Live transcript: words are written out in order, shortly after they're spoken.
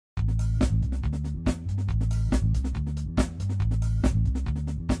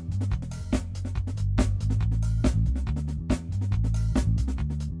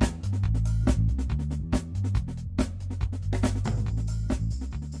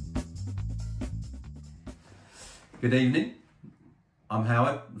Good evening, I'm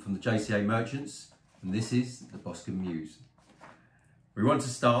Howard from the JCA Merchants and this is the Boscombe News. We want to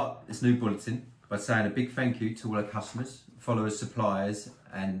start this new bulletin by saying a big thank you to all our customers, followers, suppliers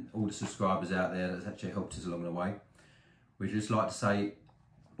and all the subscribers out there that's actually helped us along the way. We'd just like to say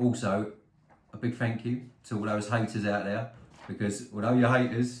also a big thank you to all those haters out there, because although you're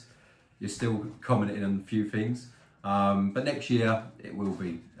haters, you're still commenting on a few things. But next year it will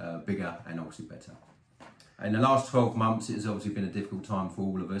be bigger and obviously better. In the last 12 months, it has obviously been a difficult time for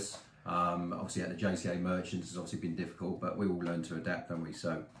all of us. Obviously at the JCA Merchants, it's obviously been difficult, but we all learn to adapt, don't we?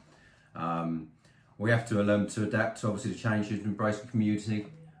 So we have to learn to adapt to obviously the changes, to embrace the community,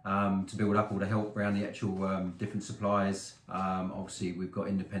 to build up all the help around the actual different suppliers. Obviously we've got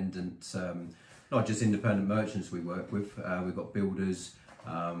independent, not just independent merchants we work with, we've got builders,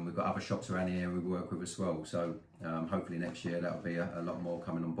 we've got other shops around the area we work with as well. So hopefully next year that'll be a lot more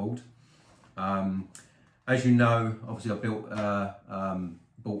coming on board. As you know, obviously I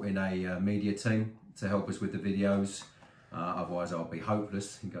brought in a media team to help us with the videos. Otherwise I'll be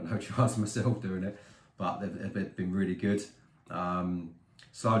hopeless. I've got no chance myself doing it, but they've been really good.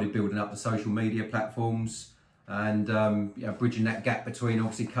 Slowly building up the social media platforms and bridging that gap between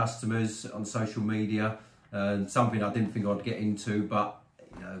obviously customers on social media. Something I didn't think I'd get into, but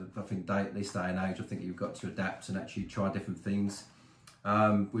I think this day and age, I think you've got to adapt and actually try different things.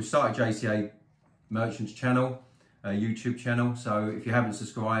 We've started JCA Merchants channel, YouTube channel, so if you haven't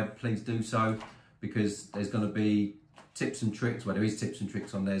subscribed, please do so, because there's going to be tips and tricks. Well, there is tips and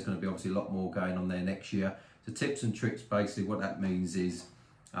tricks on there. There's going to be obviously a lot more going on there next year. So tips and tricks, basically what that means is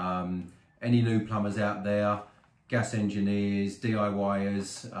any new plumbers out there, gas engineers,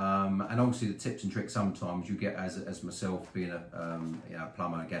 DIYers, and obviously the tips and tricks sometimes you get as myself being a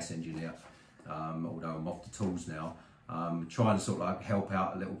plumber, a gas engineer, although I'm off the tools now. Trying to sort of like help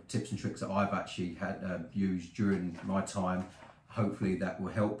out a little tips and tricks that I've actually had used during my time. Hopefully that will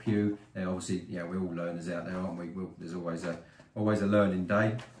help you. And obviously, we're all learners out there, aren't we? There's always a learning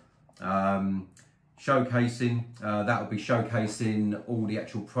day. Showcasing, that will be showcasing all the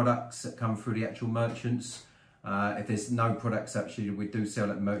actual products that come through the actual merchants. If there's no products actually we do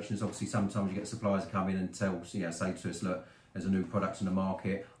sell at merchants, obviously sometimes you get suppliers come in and say to us, look, there's a new product in the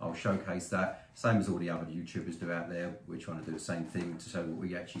market, I'll showcase that. Same as all the other YouTubers do out there. We're trying to do the same thing to show what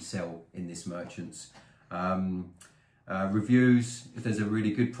we actually sell in this merchants. Reviews, if there's a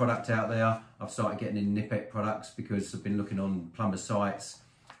really good product out there, I've started getting in Nipec products because I've been looking on plumber sites.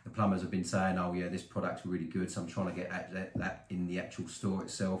 The plumbers have been saying, oh yeah, this product's really good, so I'm trying to get that in the actual store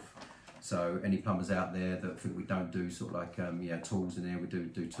itself. So any plumbers out there that think we don't do sort of like tools in there, we do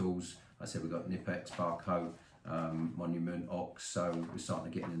tools. Like I said, we've got Nipec, Sparco, Monument, Ox, so we're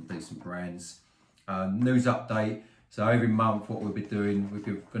starting to get in decent brands. News update, so every month what we'll be doing, we're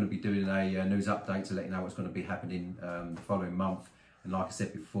going to be doing a news update to let you know what's going to be happening the following month. And like I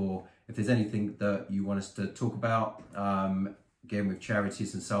said before, if there's anything that you want us to talk about, again with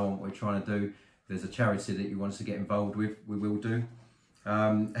charities and so on, what we're trying to do, if there's a charity that you want us to get involved with, we will do.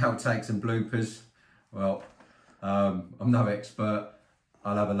 Outtakes and bloopers, well, I'm no expert.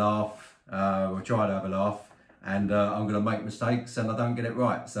 I'll have a laugh, or try to have a laugh, and I'm going to make mistakes and I don't get it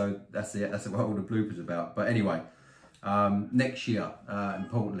right. So that's what all the bloopers are about. But anyway, next year,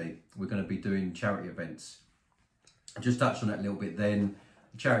 importantly, we're going to be doing charity events. I just touched on that a little bit then.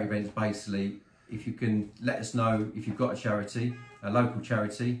 Charity events, basically, if you can let us know if you've got a charity, a local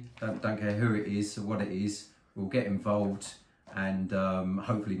charity, don't care who it is or what it is, we'll get involved and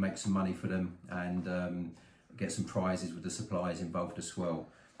hopefully make some money for them and get some prizes with the suppliers involved as well.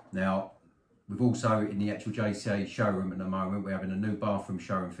 Now, we've also, in the actual JCA showroom at the moment, we're having a new bathroom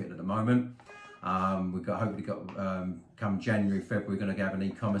showroom fit at the moment. We've hopefully got, come January, February, we're going to have an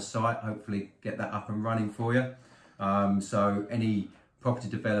e-commerce site, hopefully get that up and running for you. So any property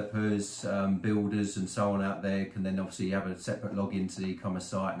developers, builders and so on out there can then obviously have a separate login to the e-commerce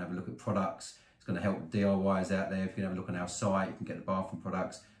site and have a look at products. It's going to help DIYs out there. If you have a look on our site, you can get the bathroom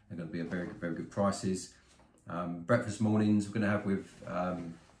products. They're going to be at very good prices. Breakfast mornings we're going to have with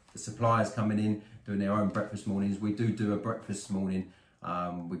the suppliers coming in, doing their own breakfast mornings. We do a breakfast morning.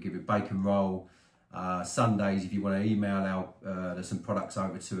 We give you a bacon roll. Sundays, if you want to email there's some products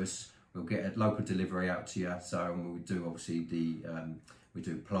over to us, we'll get a local delivery out to you. So we do obviously we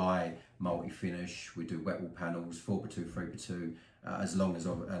do ply, multi-finish, we do wet wall panels, 4x2, 3x2, as long as,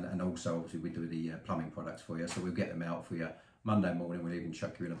 and also obviously we do the plumbing products for you. So we'll get them out for you Monday morning. We'll even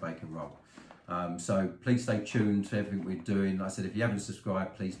chuck you in a bacon roll. So please stay tuned to everything we're doing. Like I said, if you haven't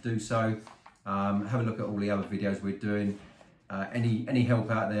subscribed, please do so. Have a look at all the other videos we're doing. Any help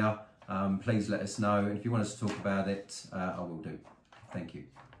out there, please let us know. And if you want us to talk about it, I will do. Thank you.